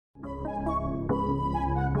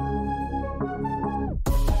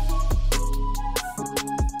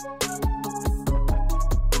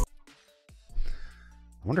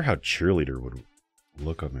wonder how cheerleader would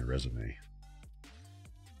look on my resume.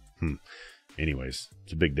 Anyways,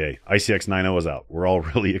 it's a big day. ICX 9.0 is out. We're all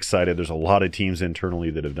really excited. There's a lot of teams internally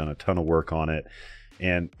that have done a ton of work on it,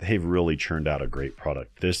 and they've really churned out a great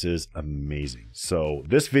product. This is amazing. So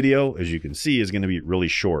this video, as you can see, is going to be really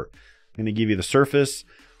short. I'm going to give you the surface.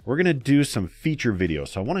 We're going to do some feature videos.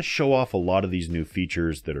 So I want to show off a lot of these new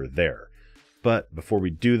features that are there. But before we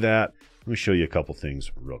do that, let me show you a couple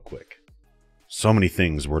things real quick. So many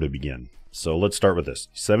things where to begin. So let's start with this.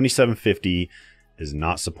 7750 is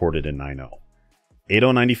not supported in 9.0.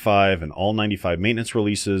 8095 and all 95 maintenance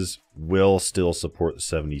releases will still support the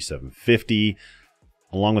 7750,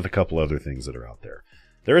 along with a couple other things that are out there.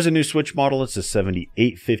 There is a new switch model. It's a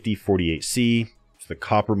 7850 48C. It's the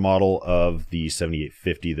copper model of the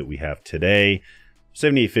 7850 that we have today.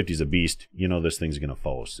 7850 is a beast. You know this thing's going to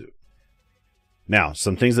follow suit. Now,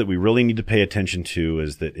 some things that we really need to pay attention to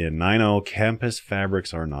is that in 9.0, campus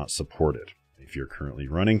fabrics are not supported. If you're currently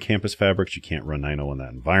running campus fabrics, you can't run 9.0 in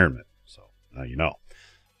that environment. So now you know.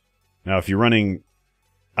 Now, if you're running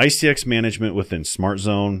ICX management within Smart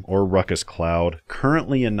Zone or Ruckus Cloud,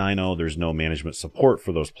 currently in 9.0, there's no management support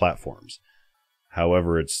for those platforms.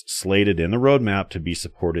 However, it's slated in the roadmap to be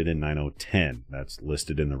supported in 9.0.10. That's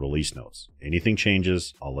listed in the release notes. Anything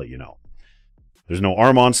changes, I'll let you know. There's no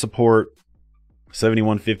ARM-on support.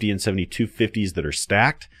 7150 and 7250s that are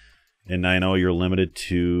stacked. In 9.0, you're limited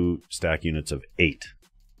to stack units of 8.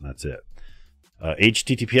 That's it.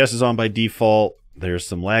 HTTPS is on by default. There's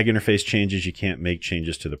some lag interface changes. You can't make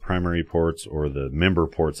changes to the primary ports or the member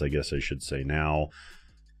ports, I guess I should say now.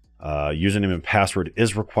 Username and password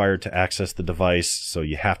is required to access the device, so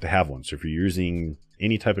you have to have one. So if you're using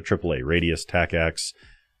any type of AAA, Radius, TACAX,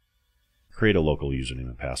 create a local username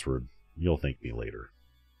and password. You'll thank me later.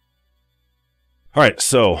 All right,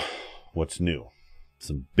 so what's new?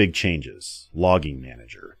 Some big changes. Logging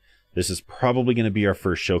Manager. This is probably going to be our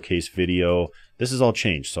first showcase video. This is all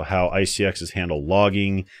changed. So how ICX is handle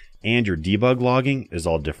logging and your debug logging is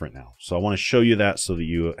all different now. So I want to show you that so that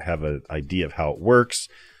you have an idea of how it works.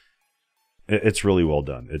 It's really well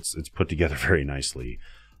done. It's put together very nicely.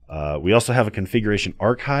 We also have a configuration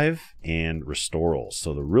archive and restore all.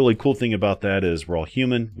 So the really cool thing about that is we're all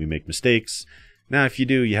human. We make mistakes. Now, if you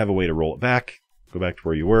do, you have a way to roll it back. Go back to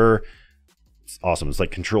where you were. It's awesome. It's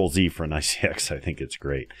like Control-Z for an ICX. I think it's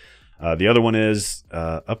great. The other one is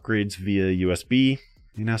upgrades via USB.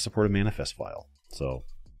 You now support a manifest file. So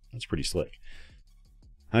that's pretty slick.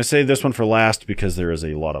 I save this one for last because there is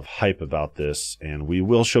a lot of hype about this, and we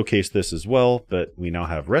will showcase this as well, but we now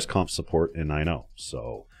have RESTConf support in 9.0.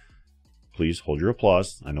 So please hold your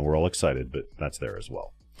applause. I know we're all excited, but that's there as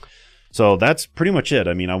well. So that's pretty much it.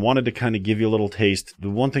 I mean, I wanted to kind of give you a little taste. The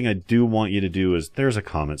one thing I do want you to do is there's a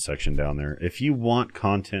comment section down there. If you want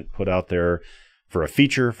content put out there for a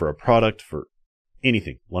feature, for a product, for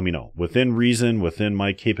anything, let me know. Within reason, within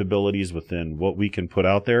my capabilities, within what we can put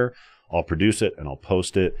out there, I'll produce it and I'll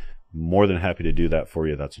post it. More than happy to do that for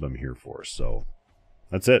you. That's what I'm here for. So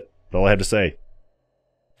that's it. That's all I have to say.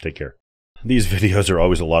 Take care. These videos are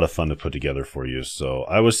always a lot of fun to put together for you, so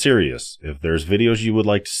I was serious. If there's videos you would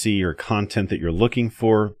like to see or content that you're looking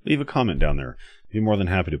for, leave a comment down there. I'd be more than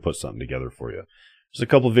happy to put something together for you. There's a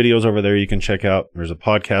couple videos over there you can check out. There's a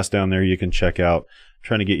podcast down there you can check out. I'm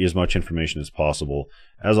trying to get you as much information as possible.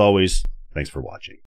 As always, thanks for watching.